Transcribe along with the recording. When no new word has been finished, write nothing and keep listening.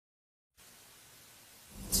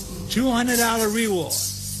$200 reward.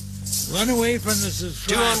 Run away from the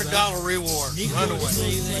subscriber. $200 reward. Run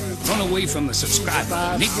away. Run away from the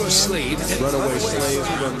subscriber. Negro slave. Runaway slaves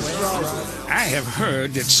from... I have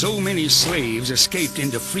heard that so many slaves escaped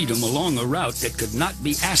into freedom along a route that could not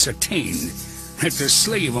be ascertained, that the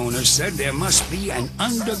slave owners said there must be an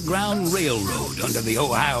underground railroad under the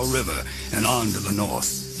Ohio River and on to the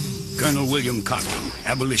north. Colonel William Cochrane,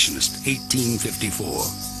 abolitionist, 1854.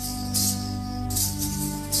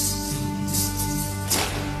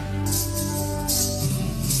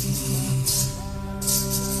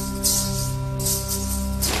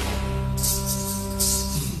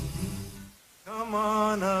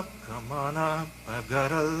 Come on up, I've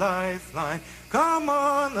got a lifeline. Come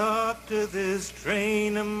on up to this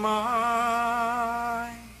train of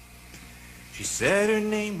mine. She said her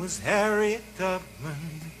name was Harriet Tubman,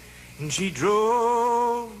 and she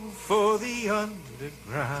drove for the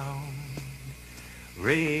Underground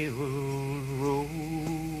Railroad.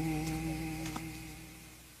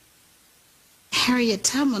 Harriet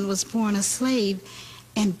Tubman was born a slave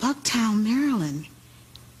in Bucktown, Maryland.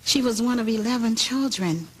 She was one of 11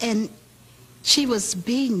 children, and she was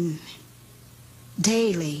beaten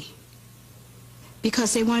daily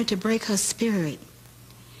because they wanted to break her spirit.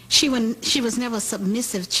 She was never a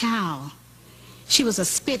submissive child. She was a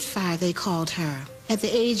spitfire, they called her. At the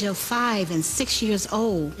age of 5 and 6 years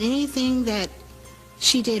old, anything that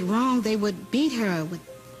she did wrong, they would beat her with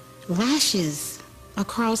lashes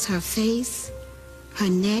across her face, her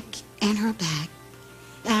neck, and her back.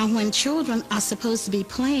 And when children are supposed to be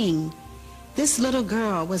playing, this little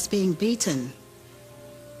girl was being beaten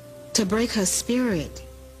to break her spirit.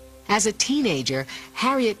 As a teenager,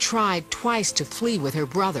 Harriet tried twice to flee with her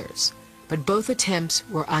brothers, but both attempts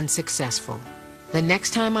were unsuccessful. The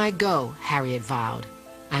next time I go, Harriet vowed,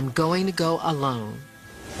 I'm going to go alone.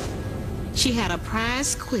 She had a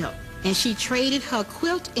prize quilt, and she traded her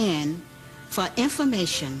quilt in for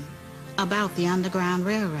information about the Underground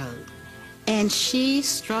Railroad. And she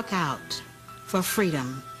struck out for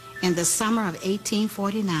freedom in the summer of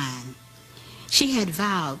 1849. She had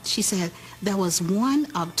vowed, she said, there was one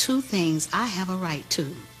of two things I have a right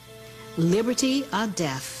to, liberty or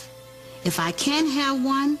death. If I can't have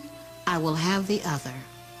one, I will have the other.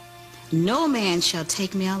 No man shall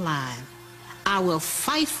take me alive. I will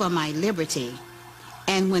fight for my liberty.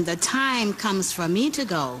 And when the time comes for me to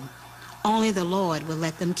go, only the Lord will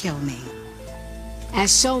let them kill me. As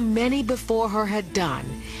so many before her had done,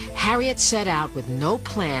 Harriet set out with no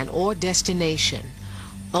plan or destination,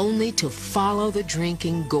 only to follow the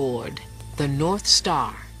drinking gourd, the North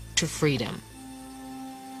Star, to freedom.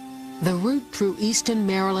 The route through eastern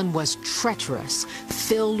Maryland was treacherous,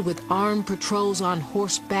 filled with armed patrols on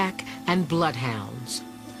horseback and bloodhounds.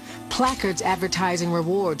 Placards advertising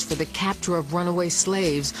rewards for the capture of runaway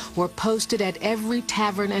slaves were posted at every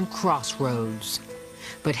tavern and crossroads.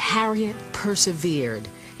 But Harriet persevered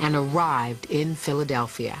and arrived in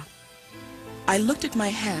Philadelphia. I looked at my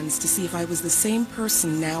hands to see if I was the same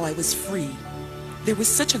person now I was free. There was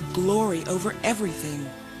such a glory over everything.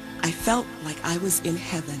 I felt like I was in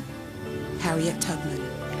heaven. Harriet Tubman.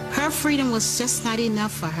 Her freedom was just not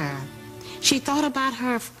enough for her. She thought about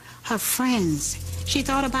her friends. She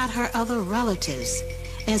thought about her other relatives.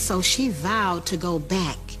 And so she vowed to go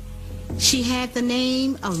back. She had the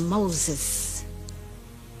name of Moses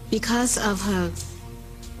because of her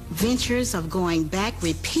ventures of going back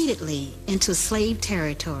repeatedly into slave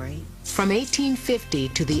territory. From 1850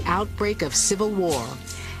 to the outbreak of Civil War,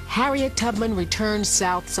 Harriet Tubman returned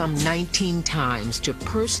south some 19 times to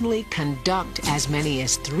personally conduct as many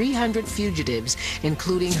as 300 fugitives,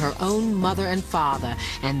 including her own mother and father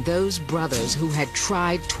and those brothers who had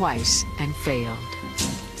tried twice and failed.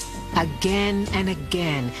 Again and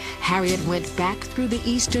again, Harriet went back through the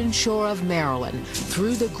eastern shore of Maryland,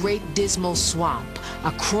 through the Great Dismal Swamp,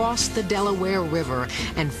 across the Delaware River,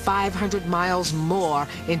 and 500 miles more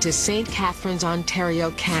into St. Catharines,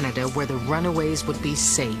 Ontario, Canada, where the runaways would be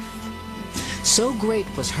safe. So great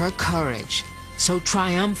was her courage, so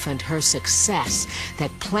triumphant her success,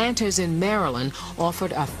 that planters in Maryland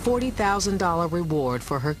offered a $40,000 reward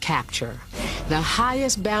for her capture, the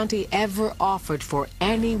highest bounty ever offered for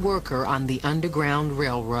any worker on the Underground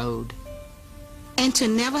Railroad. And to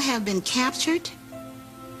never have been captured,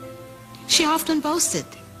 she often boasted,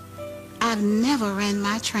 I've never ran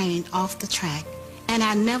my train off the track, and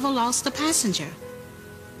I never lost a passenger.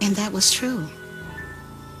 And that was true.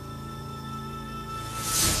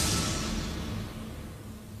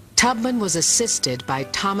 Tubman was assisted by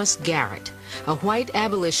Thomas Garrett, a white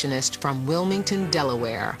abolitionist from Wilmington,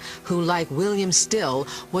 Delaware, who, like William Still,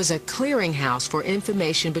 was a clearinghouse for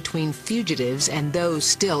information between fugitives and those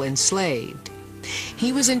still enslaved.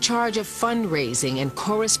 He was in charge of fundraising and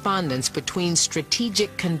correspondence between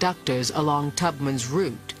strategic conductors along Tubman's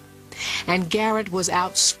route. And Garrett was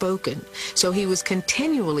outspoken, so he was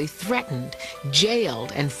continually threatened,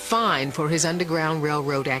 jailed, and fined for his Underground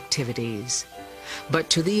Railroad activities. But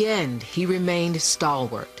to the end, he remained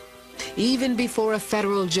stalwart, even before a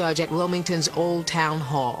federal judge at Wilmington's Old Town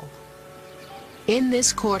Hall. In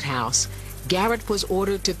this courthouse, Garrett was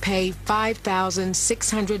ordered to pay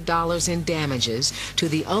 $5,600 in damages to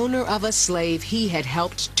the owner of a slave he had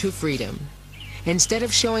helped to freedom. Instead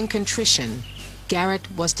of showing contrition, Garrett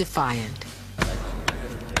was defiant.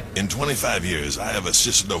 In 25 years, I have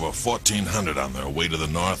assisted over 1,400 on their way to the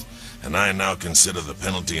north, and I now consider the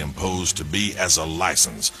penalty imposed to be as a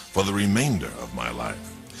license for the remainder of my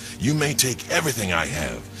life. You may take everything I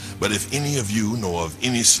have, but if any of you know of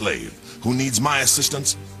any slave who needs my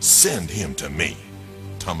assistance, send him to me.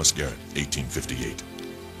 Thomas Garrett, 1858.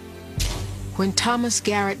 When Thomas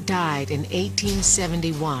Garrett died in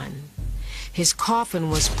 1871, his coffin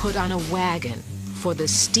was put on a wagon for the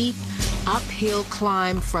steep uphill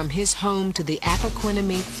climb from his home to the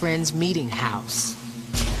Appoquinimink Friends Meeting House.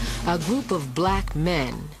 A group of black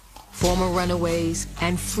men, former runaways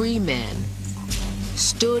and free men,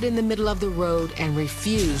 stood in the middle of the road and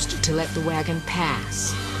refused to let the wagon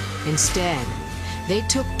pass. Instead, they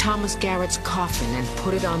took Thomas Garrett's coffin and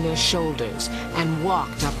put it on their shoulders and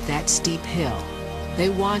walked up that steep hill. They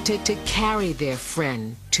wanted to carry their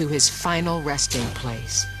friend to his final resting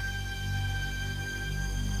place.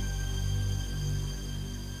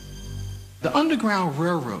 The Underground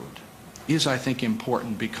Railroad is, I think,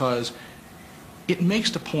 important because it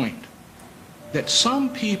makes the point that some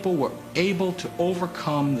people were able to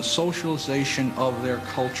overcome the socialization of their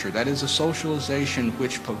culture. That is a socialization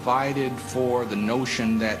which provided for the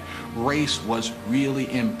notion that race was really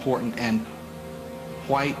important and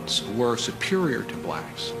whites were superior to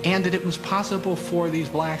blacks, and that it was possible for these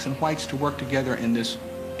blacks and whites to work together in this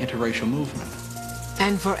interracial movement.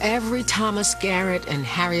 And for every Thomas Garrett and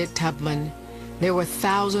Harriet Tubman, there were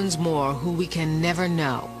thousands more who we can never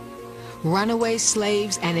know. Runaway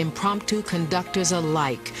slaves and impromptu conductors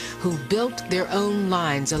alike who built their own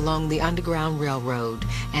lines along the Underground Railroad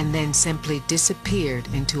and then simply disappeared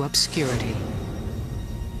into obscurity.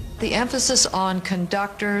 The emphasis on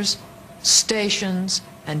conductors, stations,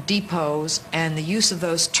 and depots and the use of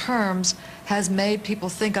those terms has made people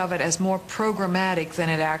think of it as more programmatic than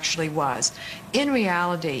it actually was. In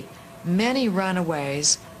reality, many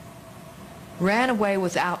runaways ran away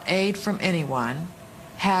without aid from anyone,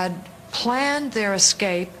 had planned their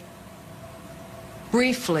escape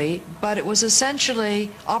briefly, but it was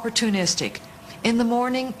essentially opportunistic. In the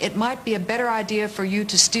morning, it might be a better idea for you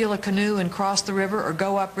to steal a canoe and cross the river or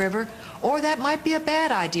go upriver, or that might be a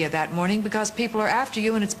bad idea that morning because people are after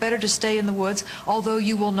you and it's better to stay in the woods, although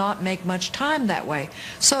you will not make much time that way.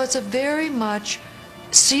 So it's a very much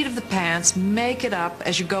seat of the pants, make it up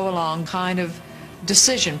as you go along kind of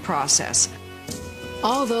decision process.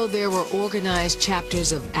 Although there were organized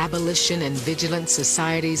chapters of abolition and vigilance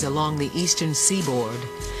societies along the eastern seaboard,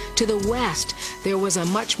 to the west there was a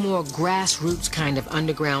much more grassroots kind of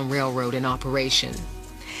Underground Railroad in operation.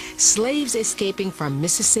 Slaves escaping from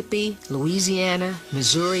Mississippi, Louisiana,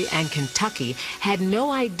 Missouri, and Kentucky had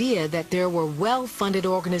no idea that there were well-funded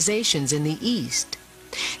organizations in the East.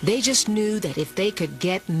 They just knew that if they could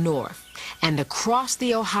get north and across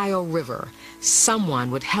the Ohio River, someone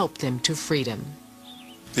would help them to freedom.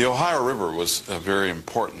 The Ohio River was a very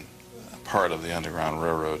important part of the Underground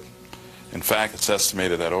Railroad. In fact, it's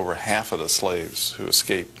estimated that over half of the slaves who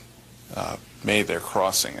escaped made their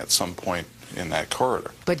crossing at some point in that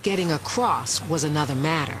corridor. But getting across was another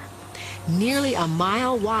matter. Nearly a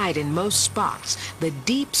mile wide in most spots, the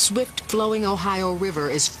deep, swift-flowing Ohio River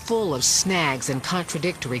is full of snags and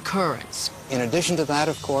contradictory currents. In addition to that,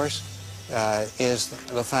 of course, is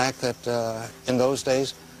the fact that in those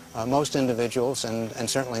days, most individuals, and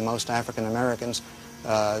certainly most African Americans,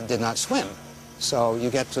 did not swim. So you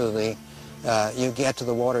get to the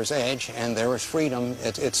water's edge, and there is freedom.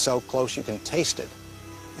 It's so close you can taste it,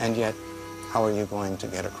 and yet, how are you going to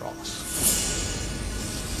get across?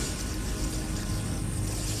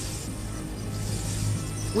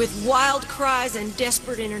 With wild cries and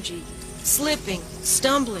desperate energy, slipping,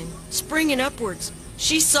 stumbling, springing upwards,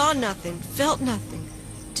 she saw nothing, felt nothing,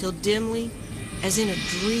 till dimly, as in a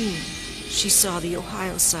dream, she saw the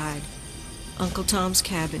Ohio side. Uncle Tom's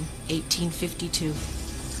Cabin, 1852.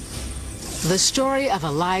 The story of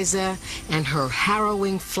Eliza and her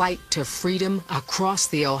harrowing flight to freedom across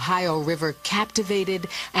the Ohio River captivated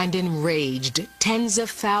and enraged tens of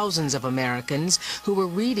thousands of Americans who were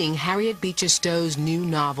reading Harriet Beecher Stowe's new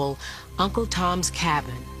novel, Uncle Tom's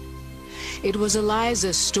Cabin. It was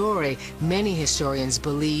Eliza's story, many historians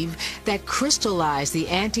believe, that crystallized the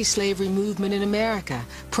anti-slavery movement in America,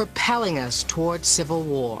 propelling us toward civil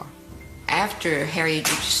war. After Harriet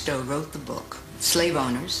Beecher Stowe wrote the book, slave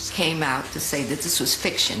owners came out to say that this was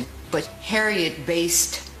fiction, but Harriet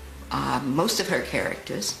based most of her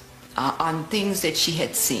characters on things that she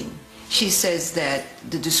had seen. She says that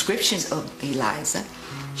the descriptions of Eliza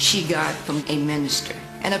she got from a minister,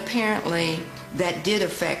 and apparently that did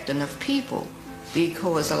affect enough people,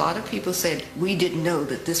 because a lot of people said we didn't know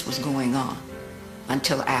that this was going on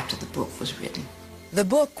until after the book was written. The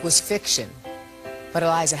book was fiction, but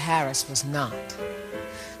Eliza Harris was not.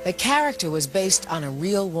 The character was based on a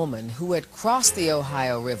real woman who had crossed the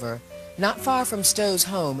Ohio River not far from Stowe's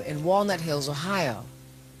home in Walnut Hills, Ohio.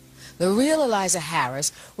 The real Eliza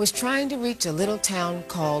Harris was trying to reach a little town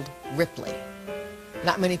called Ripley.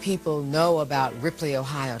 Not many people know about Ripley,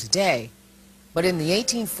 Ohio today, but in the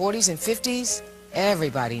 1840s and 50s,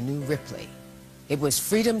 everybody knew Ripley. It was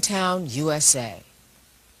Freedom Town, USA.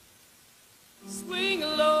 Swing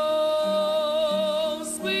low,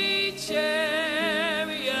 sweet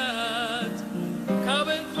chariot,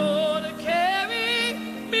 coming for to carry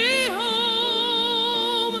me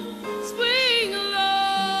home. Swing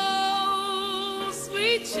low,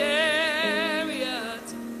 sweet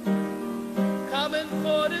chariot, coming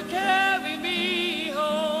for to carry me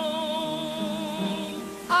home.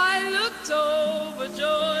 I looked over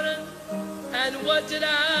Jordan, and what did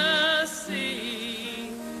I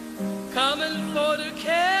see? Coming for to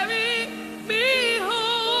carry me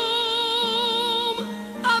home.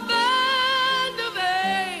 A band of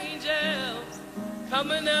angels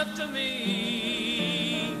coming after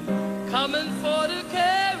me, coming for to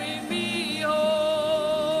carry me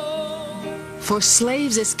home. For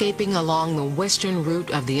slaves escaping along the western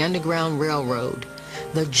route of the Underground Railroad,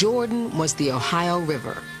 the Jordan was the Ohio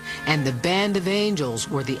River, and the band of angels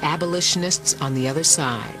were the abolitionists on the other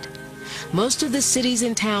side. Most of the cities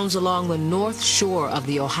and towns along the north shore of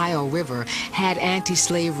the Ohio River had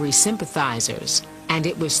anti-slavery sympathizers, and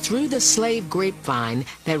it was through the slave grapevine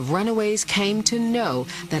that runaways came to know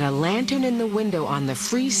that a lantern in the window on the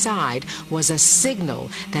free side was a signal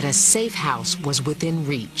that a safe house was within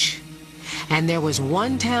reach. And there was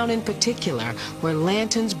one town in particular where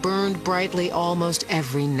lanterns burned brightly almost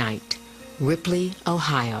every night: Ripley,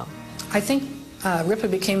 Ohio. I think Ripley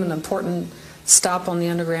became an important stop on the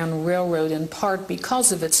Underground Railroad in part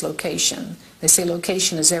because of its location. They say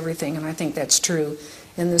location is everything, and I think that's true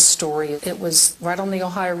in this story. It was right on the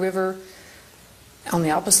Ohio River. On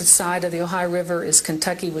the opposite side of the Ohio River is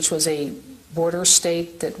Kentucky, which was a border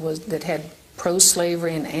state that had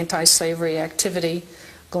pro-slavery and anti-slavery activity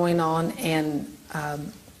going on, and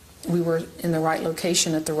we were in the right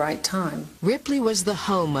location at the right time. Ripley was the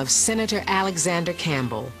home of Senator Alexander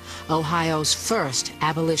Campbell, Ohio's first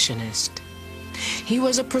abolitionist. He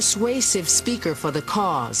was a persuasive speaker for the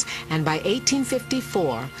cause, and by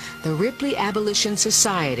 1854, the Ripley Abolition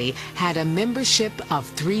Society had a membership of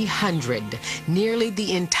 300, nearly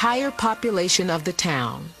the entire population of the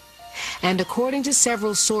town. And according to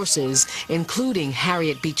several sources, including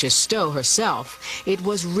Harriet Beecher Stowe herself, it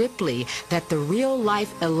was Ripley that the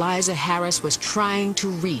real-life Eliza Harris was trying to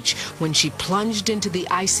reach when she plunged into the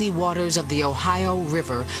icy waters of the Ohio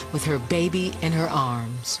River with her baby in her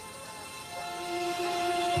arms.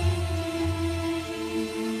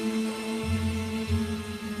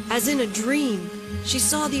 As in a dream, she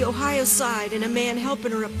saw the Ohio side and a man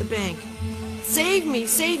helping her up the bank. Save me,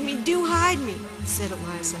 do hide me," said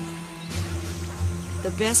Eliza.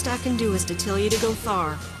 "The best I can do is to tell you to go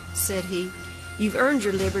far," said he. "You've earned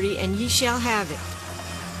your liberty, and ye shall have it."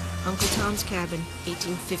 Uncle Tom's Cabin,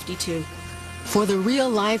 1852. For the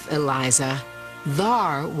real-life Eliza,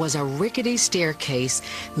 Thar was a rickety staircase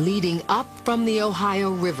leading up from the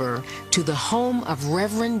Ohio River to the home of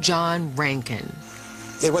Reverend John Rankin.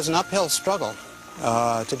 It was an uphill struggle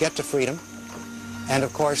to get to freedom. And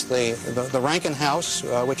of course, the Rankin House,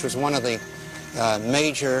 which was one of the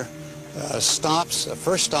major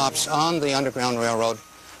first stops on the Underground Railroad,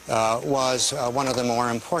 was one of the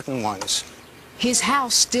more important ones. His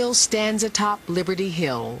house still stands atop Liberty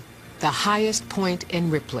Hill, the highest point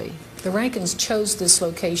in Ripley. The Rankins chose this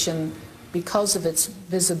location because of its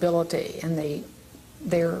visibility, and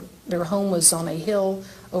their home was on a hill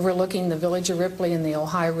overlooking the village of Ripley and the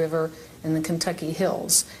Ohio River and the Kentucky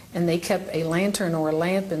hills. And they kept a lantern or a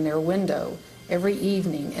lamp in their window every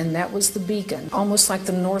evening, and that was the beacon, almost like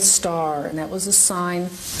the North Star, and that was a sign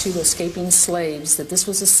to escaping slaves that this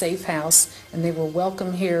was a safe house and they were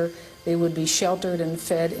welcome here. They would be sheltered and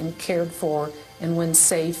fed and cared for, and when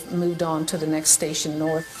safe, moved on to the next station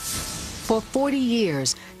north. For 40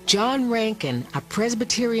 years, John Rankin, a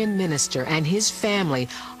Presbyterian minister, and his family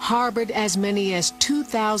harbored as many as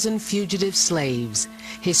 2,000 fugitive slaves,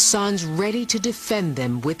 his sons ready to defend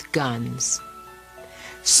them with guns.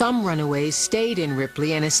 Some runaways stayed in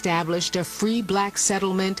Ripley and established a free black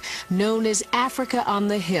settlement known as Africa on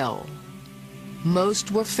the Hill.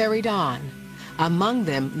 Most were ferried on, among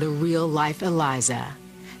them the real-life Eliza,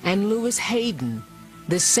 and Lewis Hayden,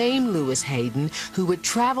 the same Lewis Hayden who would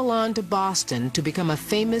travel on to Boston to become a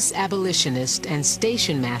famous abolitionist and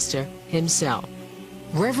station master himself.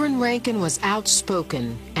 Reverend Rankin was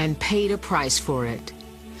outspoken and paid a price for it.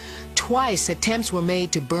 Twice attempts were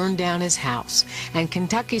made to burn down his house, and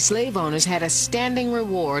Kentucky slave owners had a standing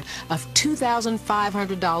reward of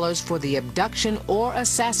 $2,500 for the abduction or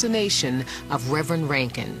assassination of Reverend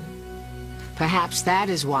Rankin. Perhaps that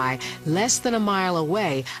is why, less than a mile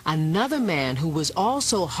away, another man who was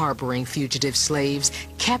also harboring fugitive slaves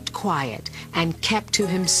kept quiet and kept to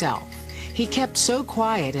himself. He kept so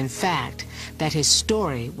quiet, in fact, that his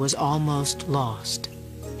story was almost lost.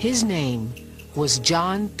 His name was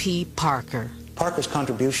John P. Parker. Parker's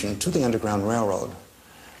contribution to the Underground Railroad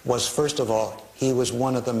was, first of all, he was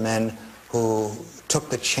one of the men who took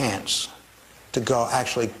the chance to go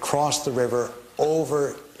actually cross the river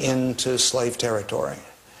over into slave territory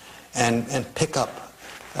and pick up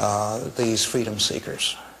these freedom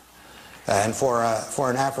seekers. And for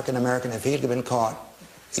an African American, if he had been caught,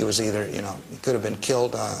 he was either, he could have been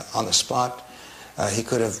killed on the spot, he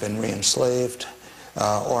could have been re-enslaved,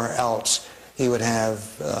 or else he would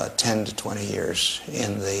have 10 to 20 years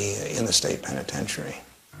in the state penitentiary.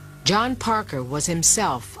 John Parker was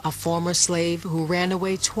himself a former slave who ran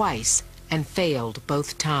away twice and failed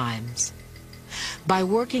both times. By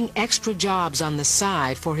working extra jobs on the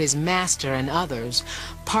side for his master and others,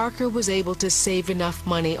 Parker was able to save enough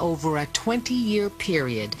money over a 20-year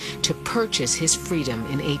period to purchase his freedom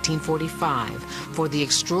in 1845 for the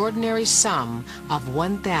extraordinary sum of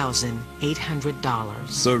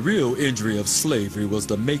 $1,800. The real injury of slavery was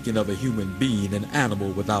the making of a human being an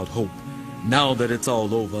animal without hope. Now that it's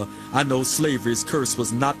all over, I know slavery's curse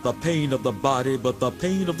was not the pain of the body, but the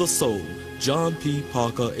pain of the soul. John P.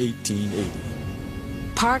 Parker, 1880.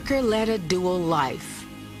 Parker led a dual life.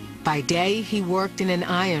 By day, he worked in an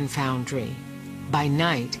iron foundry. By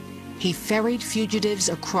night, he ferried fugitives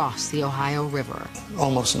across the Ohio River.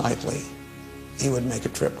 Almost nightly, he would make a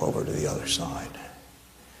trip over to the other side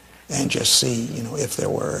and just see, if there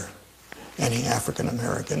were any African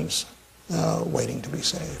Americans waiting to be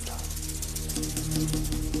saved.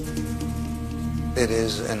 It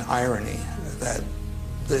is an irony that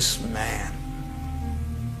this man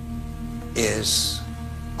is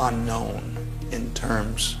unknown in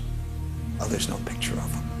terms of there's no picture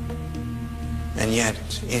of him. And yet,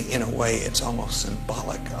 in a way, it's almost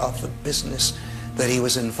symbolic of the business that he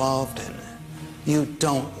was involved in. You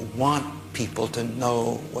don't want people to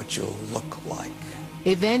know what you look like.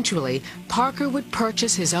 Eventually, Parker would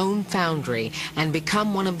purchase his own foundry and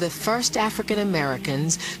become one of the first African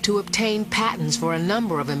Americans to obtain patents for a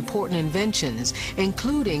number of important inventions,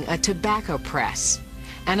 including a tobacco press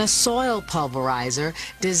and a soil pulverizer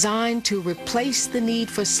designed to replace the need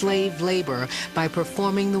for slave labor by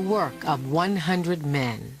performing the work of 100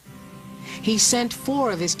 men. He sent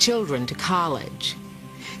 4 of his children to college.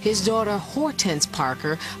 His daughter Hortense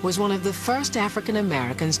Parker was one of the first African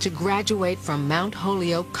Americans to graduate from Mount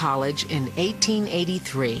Holyoke College in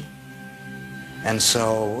 1883. And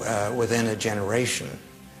so within a generation,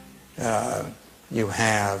 you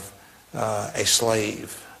have a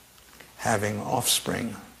slave having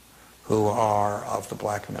offspring who are of the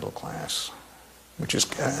black middle class, which is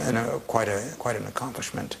quite an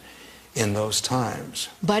accomplishment in those times.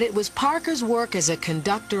 But it was Parker's work as a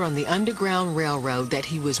conductor on the Underground Railroad that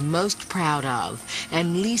he was most proud of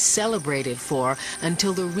and least celebrated for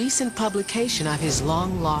until the recent publication of his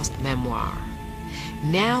long-lost memoir.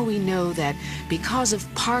 Now we know that because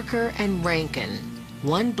of Parker and Rankin,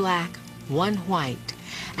 one black, one white,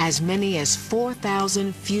 as many as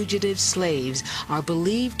 4,000 fugitive slaves are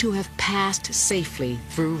believed to have passed safely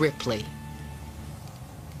through Ripley.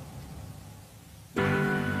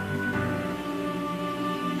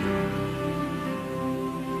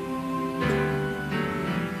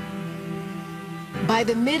 By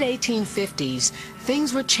the mid-1850s,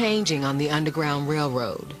 things were changing on the Underground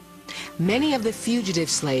Railroad. Many of the fugitive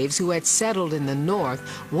slaves who had settled in the North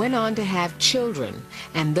went on to have children,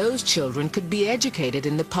 and those children could be educated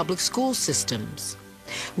in the public school systems.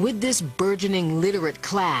 With this burgeoning literate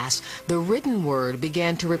class, the written word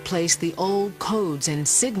began to replace the old codes and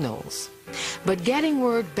signals. But getting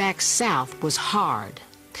word back south was hard.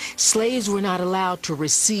 Slaves were not allowed to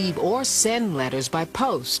receive or send letters by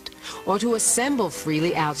post, or to assemble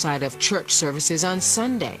freely outside of church services on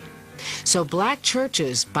Sunday. So black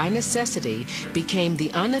churches, by necessity, became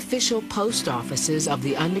the unofficial post offices of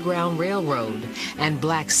the Underground Railroad, and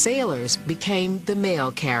black sailors became the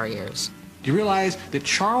mail carriers. Do you realize that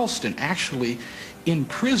Charleston actually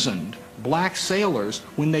imprisoned black sailors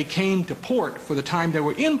when they came to port for the time they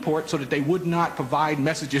were in port, so that they would not provide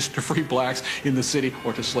messages to free blacks in the city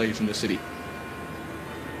or to slaves in the city?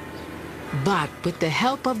 But with the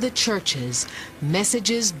help of the churches,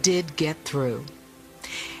 messages did get through.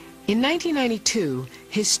 In 1992,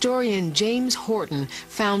 historian James Horton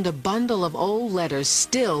found a bundle of old letters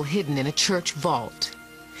still hidden in a church vault.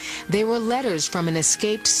 They were letters from an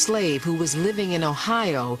escaped slave who was living in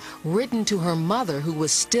Ohio, written to her mother who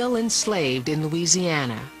was still enslaved in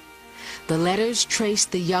Louisiana. The letters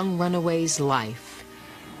traced the young runaway's life.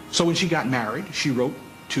 So when she got married, she wrote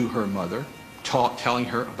to her mother, telling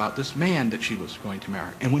her about this man that she was going to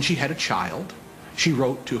marry. And when she had a child, she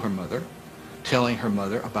wrote to her mother, telling her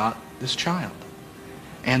mother about this child.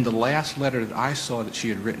 And the last letter that I saw that she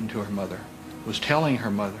had written to her mother was telling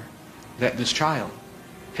her mother that this child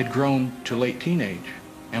had grown to late teenage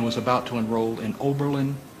and was about to enroll in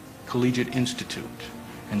Oberlin Collegiate Institute.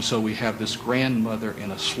 And so we have this grandmother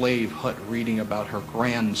in a slave hut reading about her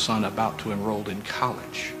grandson about to enroll in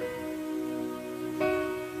college.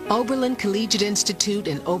 Oberlin Collegiate Institute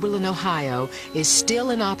in Oberlin, Ohio, is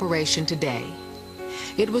still in operation today.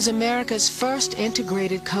 It was America's first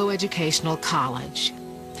integrated coeducational college.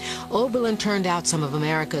 Oberlin turned out some of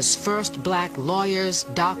America's first black lawyers,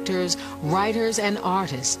 doctors, writers, and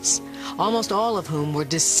artists, almost all of whom were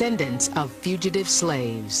descendants of fugitive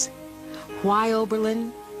slaves. Why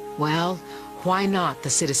Oberlin? Well, why not, the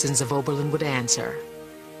citizens of Oberlin would answer.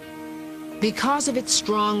 Because of its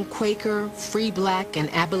strong Quaker, free black, and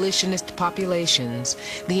abolitionist populations,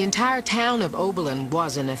 the entire town of Oberlin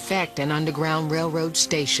was in effect an Underground Railroad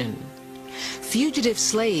station. Fugitive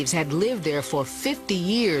slaves had lived there for 50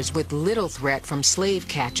 years with little threat from slave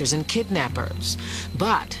catchers and kidnappers.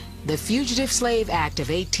 But the Fugitive Slave Act of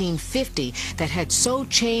 1850 that had so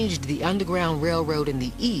changed the Underground Railroad in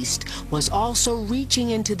the East was also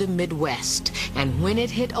reaching into the Midwest, and when it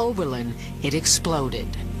hit Oberlin, it exploded.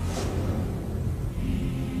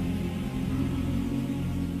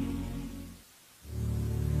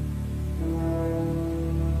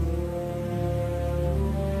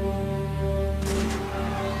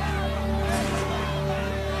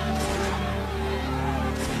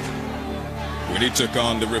 When he took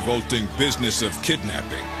on the revolting business of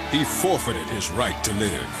kidnapping, he forfeited his right to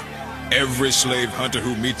live. Every slave hunter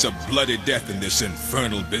who meets a bloody death in this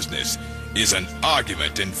infernal business is an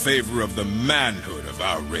argument in favor of the manhood of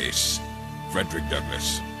our race. Frederick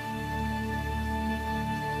Douglass.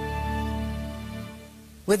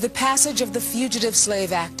 With the passage of the Fugitive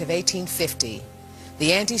Slave Act of 1850,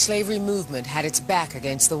 the anti-slavery movement had its back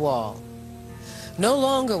against the wall. No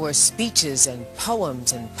longer were speeches and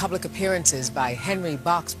poems and public appearances by Henry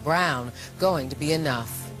Box Brown going to be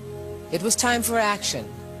enough. It was time for action,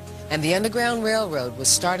 and the Underground Railroad was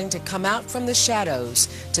starting to come out from the shadows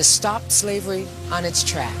to stop slavery on its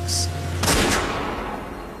tracks.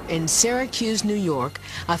 In Syracuse, New York,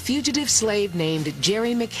 a fugitive slave named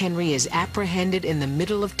Jerry McHenry is apprehended in the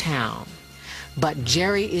middle of town. But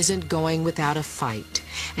Jerry isn't going without a fight,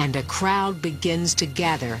 and a crowd begins to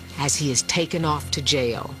gather as he is taken off to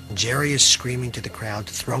jail. Jerry is screaming to the crowd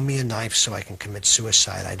to throw me a knife so I can commit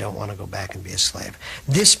suicide. I don't want to go back and be a slave.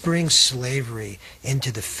 This brings slavery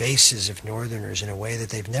into the faces of Northerners in a way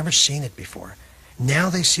that they've never seen it before. Now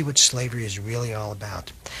they see what slavery is really all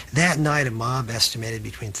about. That night, a mob estimated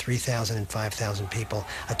between 3,000 and 5,000 people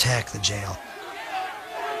attacked the jail.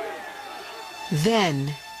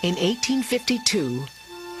 Then, in 1852,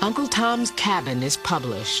 Uncle Tom's Cabin is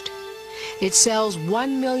published. It sells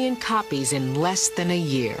 1 million copies in less than a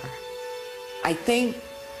year. I think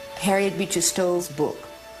Harriet Beecher Stowe's book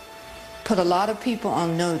put a lot of people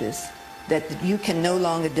on notice that you can no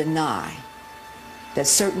longer deny that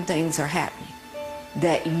certain things are happening,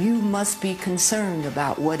 that you must be concerned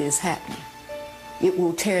about what is happening. It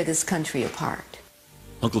will tear this country apart.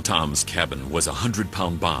 Uncle Tom's Cabin was a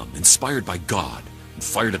 100-pound bomb inspired by God,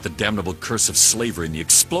 fired at the damnable curse of slavery, and the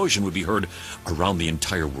explosion would be heard around the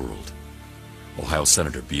entire world. Ohio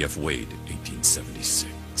Senator B.F. Wade,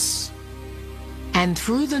 1876. blacks. And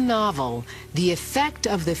through the novel, the effect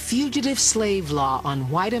of the fugitive slave law on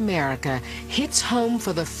white America hits home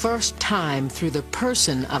for the first time through the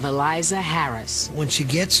person of Eliza Harris. When she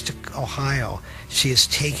gets to Ohio, she is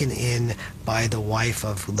taken in by the wife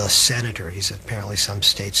of the senator. He's apparently some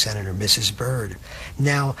state senator, Mrs. Byrd.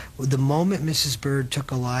 Now, the moment Mrs. Byrd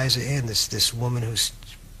took Eliza in, this woman who's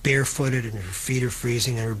barefooted and her feet are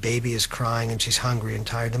freezing and her baby is crying and she's hungry and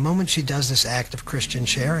tired, the moment she does this act of Christian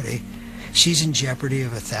charity, she's in jeopardy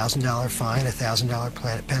of a $1,000 fine, a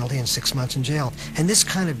 $1,000 penalty, and 6 months in jail. And this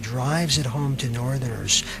kind of drives it home to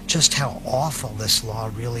Northerners just how awful this law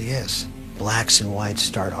really is. Blacks and whites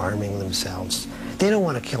start arming themselves. They don't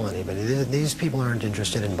want to kill anybody. These people aren't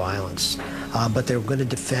interested in violence, but they're going to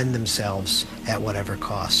defend themselves at whatever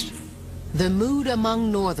cost. The mood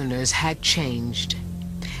among Northerners had changed,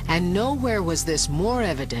 and nowhere was this more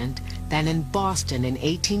evident than in Boston in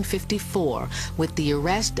 1854 with the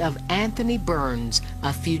arrest of Anthony Burns,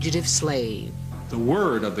 a fugitive slave. The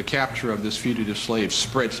word of the capture of this fugitive slave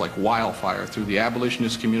spreads like wildfire through the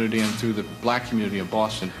abolitionist community and through the black community of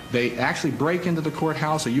Boston. They actually break into the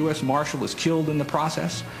courthouse. A U.S. Marshal is killed in the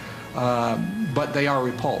process, but they are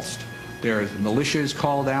repulsed. Their militia is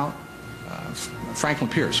called out. Franklin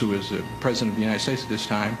Pierce, who is the President of the United States at this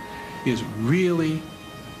time, is really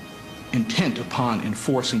intent upon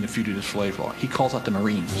enforcing the fugitive slave law. He calls out the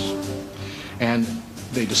Marines. And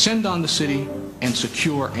they descend on the city and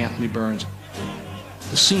secure Anthony Burns.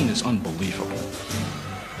 The scene is unbelievable.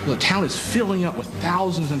 The town is filling up with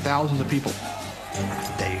thousands and thousands of people.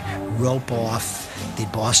 They rope off the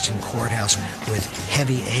Boston courthouse with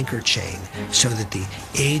heavy anchor chain so that the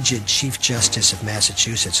aged Chief Justice of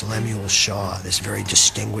Massachusetts, Lemuel Shaw, this very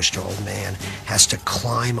distinguished old man, has to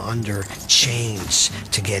climb under chains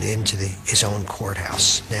to get into his own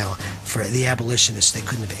courthouse. Now, for the abolitionists, they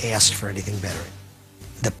couldn't have asked for anything better.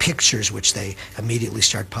 The pictures, which they immediately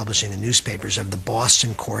start publishing in newspapers, of the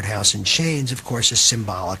Boston courthouse in chains, of course, is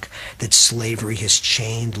symbolic that slavery has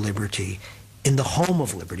chained liberty in the home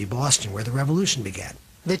of liberty, Boston, where the revolution began.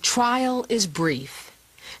 The trial is brief.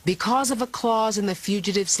 Because of a clause in the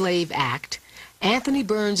Fugitive Slave Act, Anthony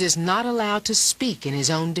Burns is not allowed to speak in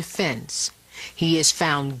his own defense. He is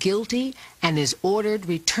found guilty and is ordered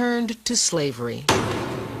returned to slavery.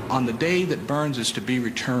 On the day that Burns is to be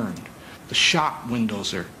returned, the shop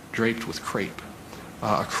windows are draped with crepe.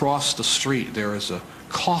 Across the street there is a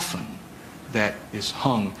coffin that is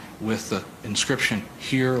hung with the inscription,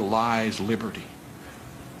 "Here lies liberty."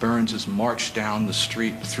 Burns is marched down the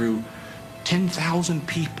street through 10,000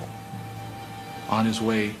 people on his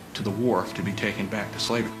way to the wharf to be taken back to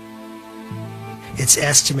slavery. It's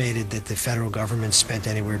estimated that the federal government spent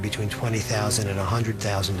anywhere between $20,000 and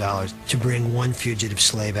 $100,000 to bring one fugitive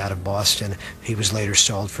slave out of Boston. He was later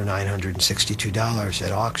sold for $962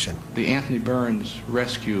 at auction. The Anthony Burns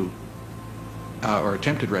rescue, or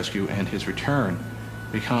attempted rescue, and his return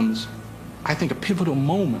becomes, I think, a pivotal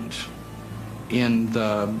moment in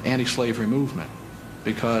the anti-slavery movement,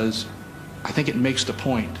 because I think it makes the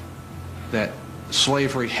point that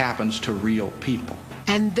slavery happens to real people.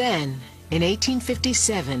 And then, in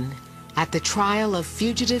 1857, at the trial of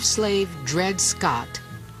fugitive slave Dred Scott,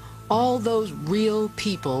 all those real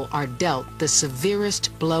people are dealt the severest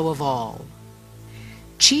blow of all.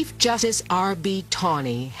 Chief Justice R.B.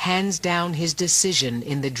 Tawney hands down his decision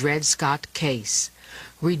in the Dred Scott case,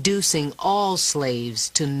 reducing all slaves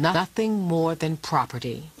to nothing more than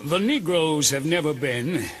property. The Negroes have never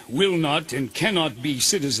been, will not, and cannot be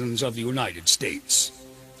citizens of the United States.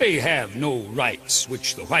 They have no rights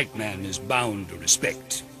which the white man is bound to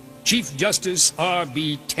respect. Chief Justice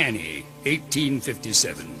R.B. Tawney,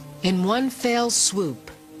 1857. In one fell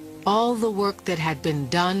swoop, all the work that had been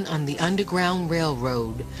done on the Underground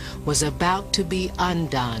Railroad was about to be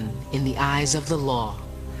undone in the eyes of the law.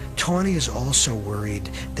 Tawney is also worried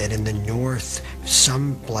that in the North,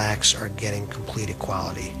 some blacks are getting complete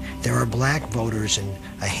equality. There are black voters in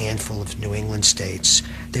a handful of New England states.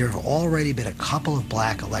 There have already been a couple of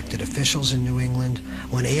black elected officials in New England.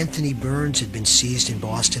 When Anthony Burns had been seized in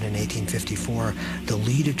Boston in 1854, the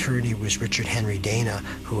lead attorney was Richard Henry Dana,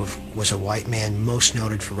 who was a white man most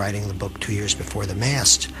noted for writing the book 2 years before The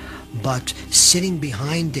Mast. But sitting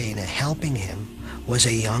behind Dana, helping him, was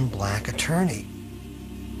a young black attorney.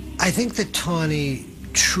 I think that Tawney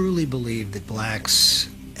truly believed that blacks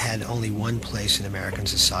had only one place in American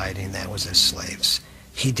society, and that was as slaves.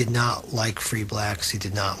 He did not like free blacks. He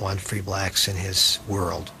did not want free blacks in his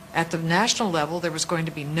world. At the national level, there was going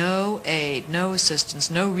to be no aid, no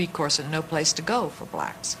assistance, no recourse, and no place to go for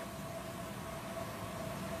blacks.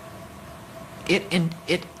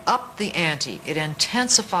 It upped the ante. It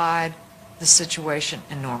intensified the situation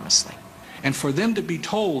enormously. And for them to be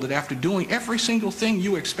told that after doing every single thing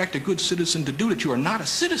you expect a good citizen to do, that you are not a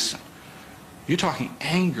citizen. You're talking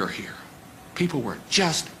anger here. People were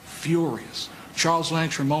just furious. Charles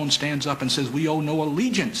Lennox Ramon stands up and says, we owe no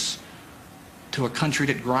allegiance to a country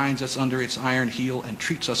that grinds us under its iron heel and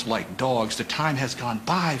treats us like dogs. The time has gone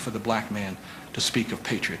by for the black man to speak of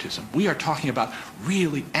patriotism. We are talking about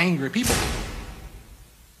really angry people.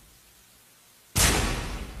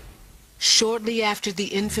 Shortly after the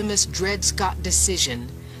infamous Dred Scott decision,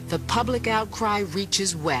 the public outcry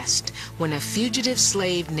reaches west when a fugitive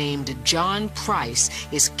slave named John Price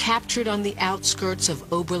is captured on the outskirts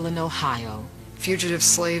of Oberlin, Ohio. Fugitive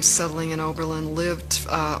slaves settling in Oberlin lived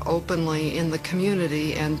openly in the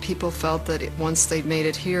community, and people felt that once they'd made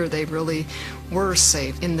it here, they really were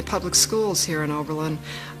safe. In the public schools here in Oberlin,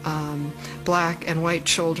 black and white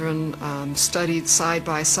children studied side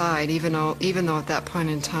by side, even though at that point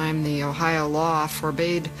in time the Ohio law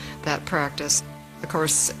forbade that practice. Of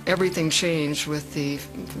course, everything changed with the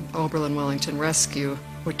Oberlin-Wellington Rescue,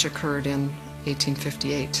 which occurred in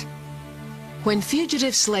 1858. When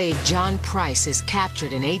fugitive slave John Price is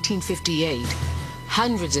captured in 1858,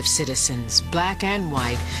 hundreds of citizens, black and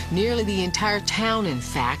white, nearly the entire town in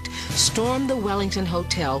fact, storm the Wellington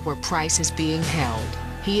Hotel where Price is being held.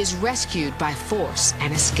 He is rescued by force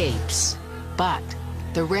and escapes, but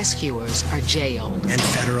the rescuers are jailed. And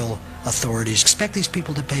federal authorities expect these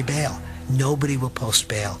people to pay bail. Nobody will post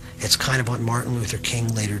bail. It's kind of what Martin Luther King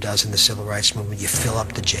later does in the Civil Rights Movement. You fill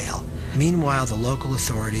up the jail. Meanwhile, the local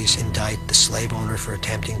authorities indict the slave owner for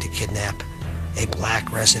attempting to kidnap a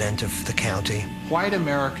black resident of the county. White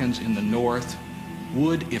Americans in the North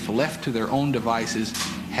would, if left to their own devices,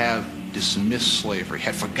 have dismissed slavery,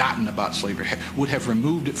 had forgotten about slavery, would have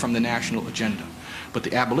removed it from the national agenda. But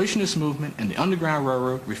the abolitionist movement and the Underground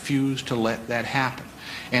Railroad refused to let that happen.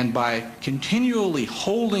 And by continually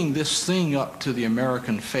holding this thing up to the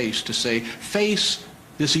American face to say, face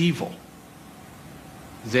this evil,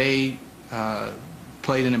 they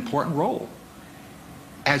played an important role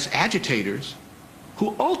as agitators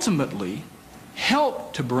who ultimately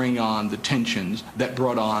helped to bring on the tensions that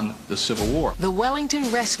brought on the Civil War. The Wellington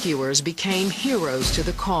rescuers became heroes to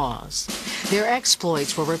the cause. Their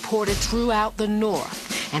exploits were reported throughout the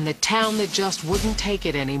North, and the town that just wouldn't take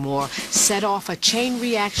it anymore set off a chain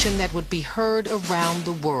reaction that would be heard around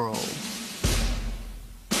the world.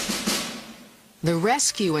 The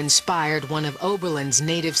rescue inspired one of Oberlin's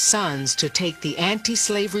native sons to take the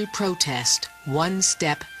anti-slavery protest one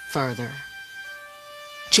step further.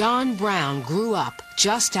 John Brown grew up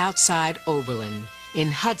just outside Oberlin, in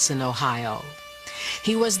Hudson, Ohio.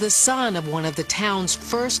 He was the son of one of the town's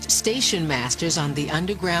first station masters on the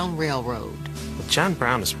Underground Railroad. John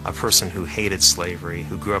Brown is a person who hated slavery,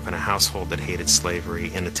 who grew up in a household that hated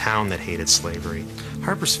slavery, in a town that hated slavery.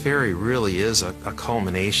 Harper's Ferry really is a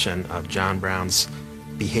culmination of John Brown's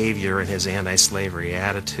behavior and his anti-slavery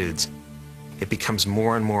attitudes. It becomes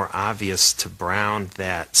more and more obvious to Brown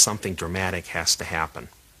that something dramatic has to happen,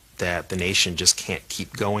 that the nation just can't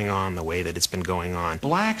keep going on the way that it's been going on.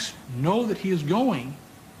 Blacks know that he is going.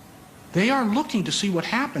 They are looking to see what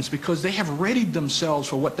happens because they have readied themselves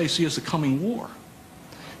for what they see as the coming war.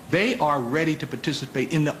 They are ready to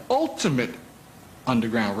participate in the ultimate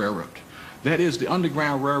Underground Railroad. That is, the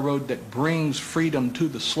Underground Railroad that brings freedom to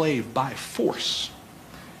the slave by force.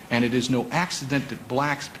 And it is no accident that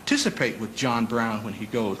blacks participate with John Brown when he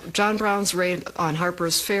goes. John Brown's raid on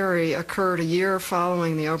Harper's Ferry occurred a year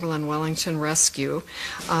following the Oberlin-Wellington rescue.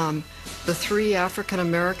 The three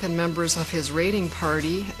African-American members of his raiding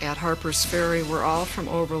party at Harper's Ferry were all from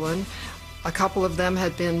Oberlin. A couple of them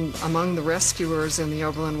had been among the rescuers in the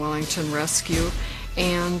Oberlin-Wellington rescue.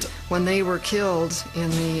 And when they were killed in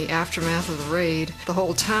the aftermath of the raid, the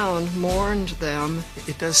whole town mourned them.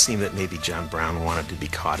 It does seem that maybe John Brown wanted to be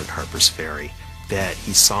caught at Harper's Ferry, that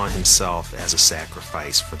he saw himself as a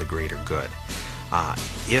sacrifice for the greater good.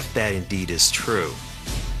 If that indeed is true,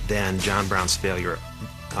 then John Brown's failure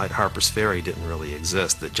at Harper's Ferry didn't really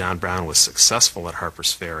exist, that John Brown was successful at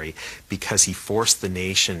Harper's Ferry because he forced the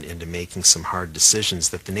nation into making some hard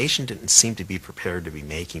decisions that the nation didn't seem to be prepared to be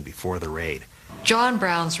making before the raid. John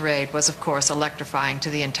Brown's raid was, of course, electrifying to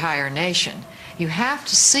the entire nation. You have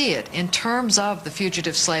to see it in terms of the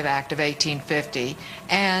Fugitive Slave Act of 1850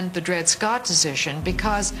 and the Dred Scott decision,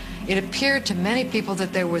 because it appeared to many people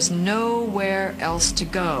that there was nowhere else to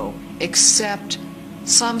go except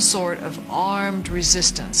some sort of armed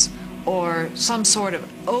resistance or some sort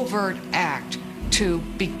of overt act to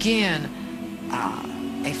begin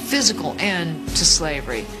a physical end to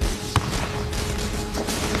slavery.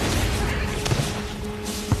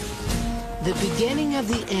 The beginning of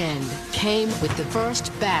the end came with the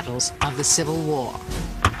first battles of the Civil War.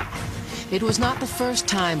 It was not the first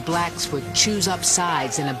time blacks would choose up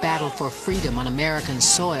sides in a battle for freedom on American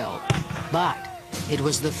soil, but it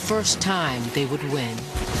was the first time they would win.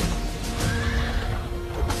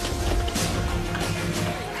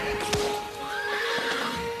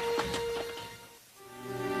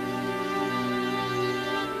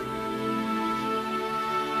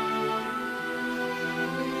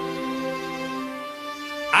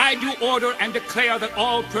 I do order and declare that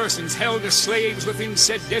all persons held as slaves within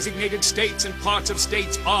said designated states and parts of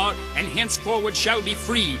states are, and henceforward shall be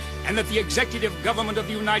free, and that the executive government of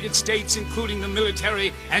the United States, including the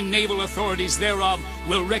military and naval authorities thereof,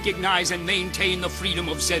 will recognize and maintain the freedom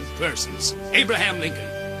of said persons. Abraham Lincoln.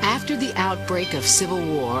 After the outbreak of Civil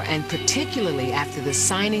War, and particularly after the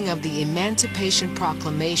signing of the Emancipation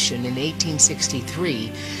Proclamation in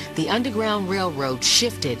 1863, the Underground Railroad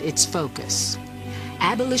shifted its focus.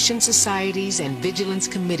 Abolition societies and vigilance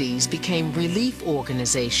committees became relief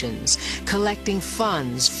organizations, collecting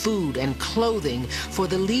funds, food, and clothing for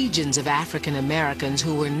the legions of African Americans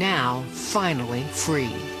who were now finally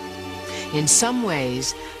free. In some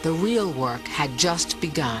ways, the real work had just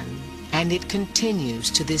begun, and it continues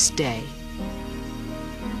to this day.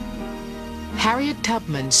 Harriet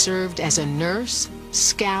Tubman served as a nurse,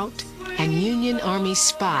 scout, and Union Army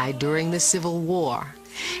spy during the Civil War,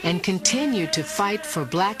 and continued to fight for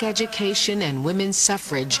black education and women's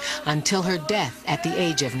suffrage until her death at the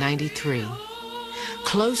age of 93.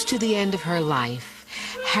 Close to the end of her life,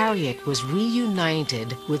 Harriet was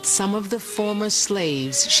reunited with some of the former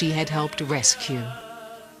slaves she had helped rescue.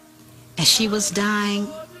 As she was dying,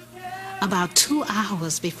 about 2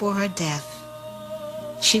 hours before her death,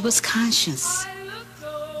 she was conscious,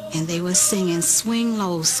 and they were singing "Swing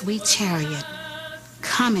Low, Sweet Chariot,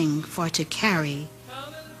 coming for to carry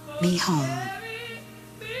me home."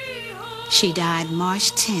 She died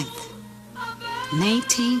March 10th,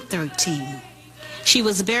 1913. She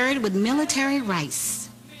was buried with military rites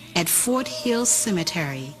at Fort Hill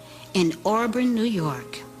Cemetery in Auburn, New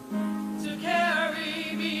York. To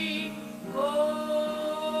carry me home.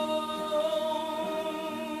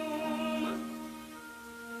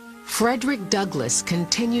 Frederick Douglass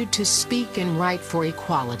continued to speak and write for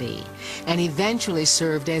equality, and eventually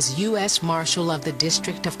served as U.S. Marshal of the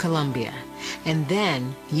District of Columbia, and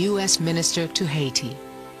then U.S. Minister to Haiti.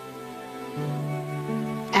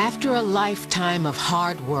 After a lifetime of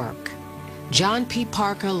hard work, John P.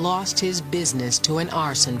 Parker lost his business to an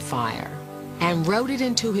arson fire, and wrote it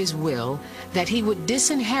into his will that he would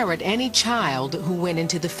disinherit any child who went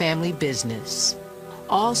into the family business.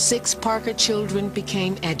 All 6 Parker children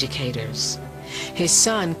became educators. His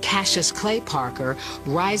son, Cassius Clay Parker,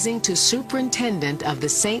 rising to superintendent of the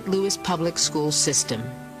St. Louis public school system.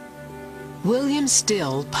 William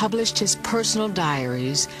Still published his personal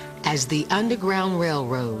diaries as the Underground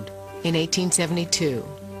Railroad in 1872.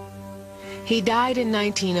 He died in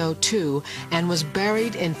 1902 and was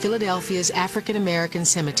buried in Philadelphia's African American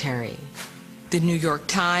Cemetery. The New York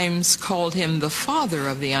Times called him the father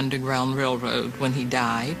of the Underground Railroad when he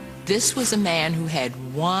died. This was a man who had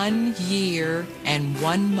 1 year and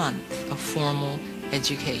 1 month of formal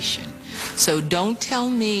education. So don't tell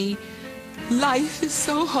me, life is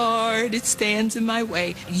so hard, it stands in my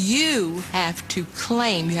way. You have to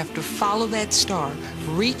claim, you have to follow that star,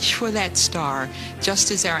 reach for that star, just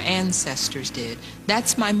as our ancestors did.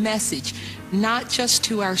 That's my message, not just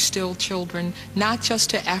to our still children, not just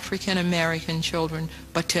to African American children,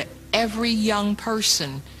 but to every young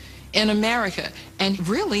person in America and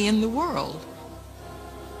really in the world.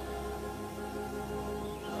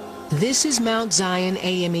 This is Mount Zion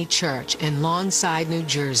AME Church in Lawnside, New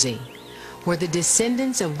Jersey, where the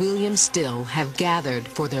descendants of William Still have gathered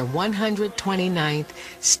for their 129th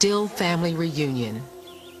Still family reunion.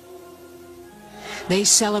 They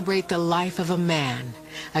celebrate the life of a man,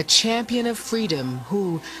 a champion of freedom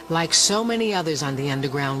who, like so many others on the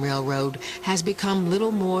Underground Railroad, has become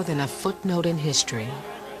little more than a footnote in history.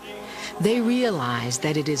 They realize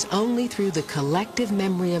that it is only through the collective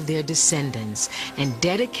memory of their descendants and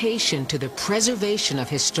dedication to the preservation of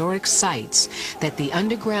historic sites that the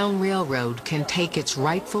Underground Railroad can take its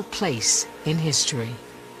rightful place in history.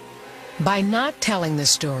 By not telling the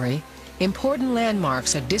story, important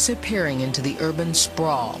landmarks are disappearing into the urban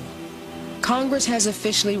sprawl. Congress has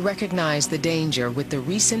officially recognized the danger with the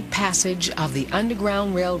recent passage of the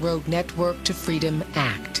Underground Railroad Network to Freedom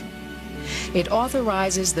Act. It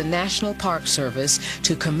authorizes the National Park Service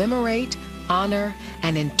to commemorate, honor,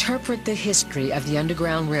 and interpret the history of the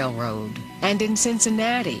Underground Railroad. And in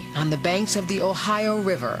Cincinnati, on the banks of the Ohio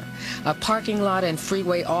River, a parking lot and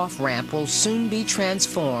freeway off-ramp will soon be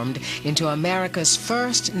transformed into America's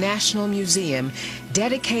first national museum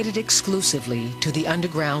dedicated exclusively to the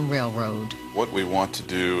Underground Railroad. What we want to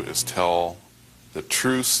do is tell the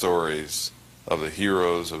true stories of the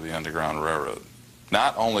heroes of the Underground Railroad.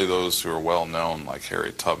 Not only those who are well known like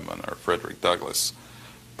Harriet Tubman or Frederick Douglass,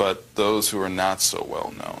 but those who are not so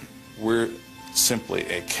well known. We're simply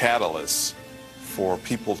a catalyst for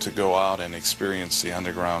people to go out and experience the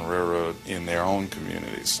Underground Railroad in their own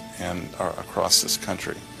communities and across this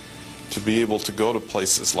country. To be able to go to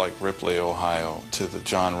places like Ripley, Ohio, to the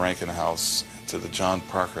John Rankin House, to the John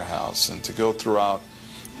Parker House, and to go throughout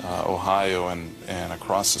Ohio and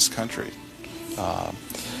across this country.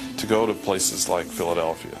 To go to places like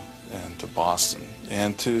Philadelphia and to Boston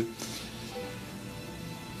and to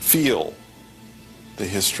feel the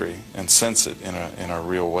history and sense it in a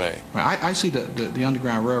real way. I see the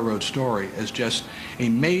Underground Railroad story as just a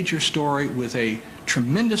major story with a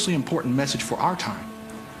tremendously important message for our time.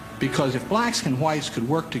 Because if blacks and whites could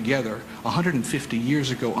work together 150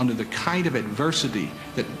 years ago under the kind of adversity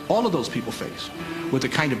that all of those people face, with the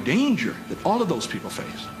kind of danger that all of those people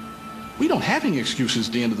face, we don't have any excuses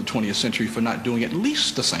at the end of the 20th century for not doing at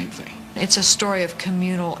least the same thing. It's a story of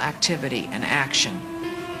communal activity and action,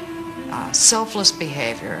 selfless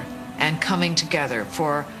behavior, and coming together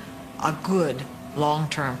for a good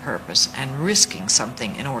long-term purpose and risking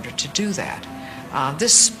something in order to do that.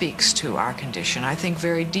 This speaks to our condition, I think,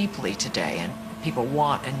 very deeply today, and people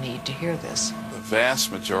want and need to hear this. The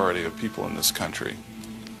vast majority of people in this country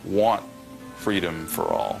want freedom for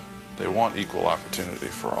all. They want equal opportunity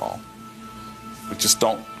for all. We just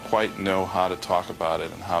don't quite know how to talk about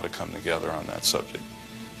it and how to come together on that subject.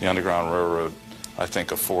 The Underground Railroad, I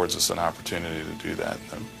think, affords us an opportunity to do that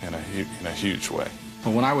in a huge way.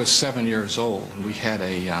 Well, when I was 7 years old, we had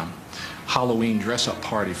a Halloween dress-up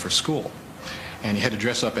party for school. And you had to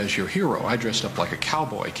dress up as your hero. I dressed up like a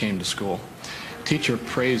cowboy, came to school. Teacher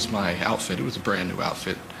praised my outfit. It was a brand new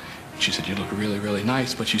outfit. She said, "You look really, really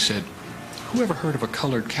nice." But she said, "Who ever heard of a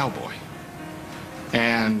colored cowboy?"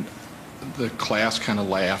 And the class kind of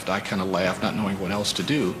laughed. I kind of laughed, not knowing what else to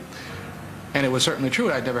do. And it was certainly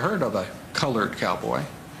true. I'd never heard of a colored cowboy.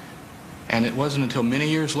 And it wasn't until many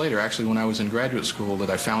years later, actually when I was in graduate school, that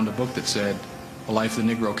I found a book that said, "The Life of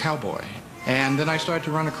the Negro Cowboy." And then I started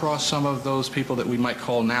to run across some of those people that we might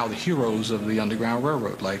call now the heroes of the Underground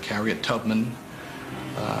Railroad, like Harriet Tubman,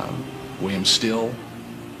 William Still,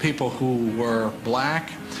 people who were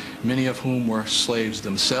black, many of whom were slaves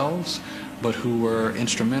themselves, but who were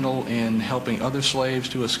instrumental in helping other slaves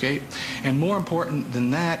to escape. And more important than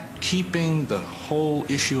that, keeping the whole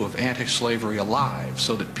issue of anti-slavery alive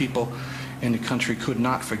so that people in the country could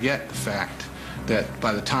not forget the fact that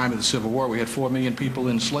by the time of the Civil War we had 4 million people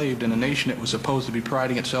enslaved in a nation that was supposed to be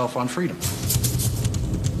priding itself on freedom.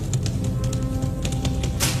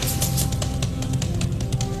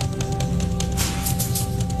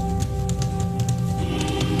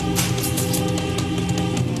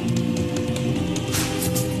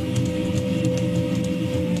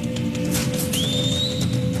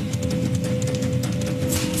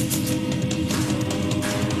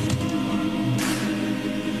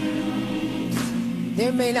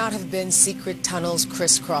 There may not have been secret tunnels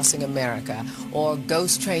crisscrossing America or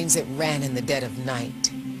ghost trains that ran in the dead of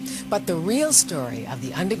night. But the real story of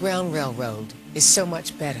the Underground Railroad is so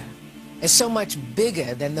much better. It's so much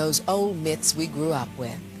bigger than those old myths we grew up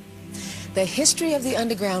with. The history of the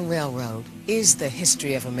Underground Railroad is the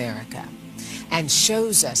history of America and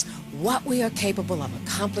shows us what we are capable of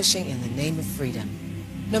accomplishing in the name of freedom,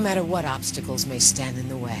 no matter what obstacles may stand in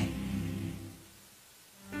the way.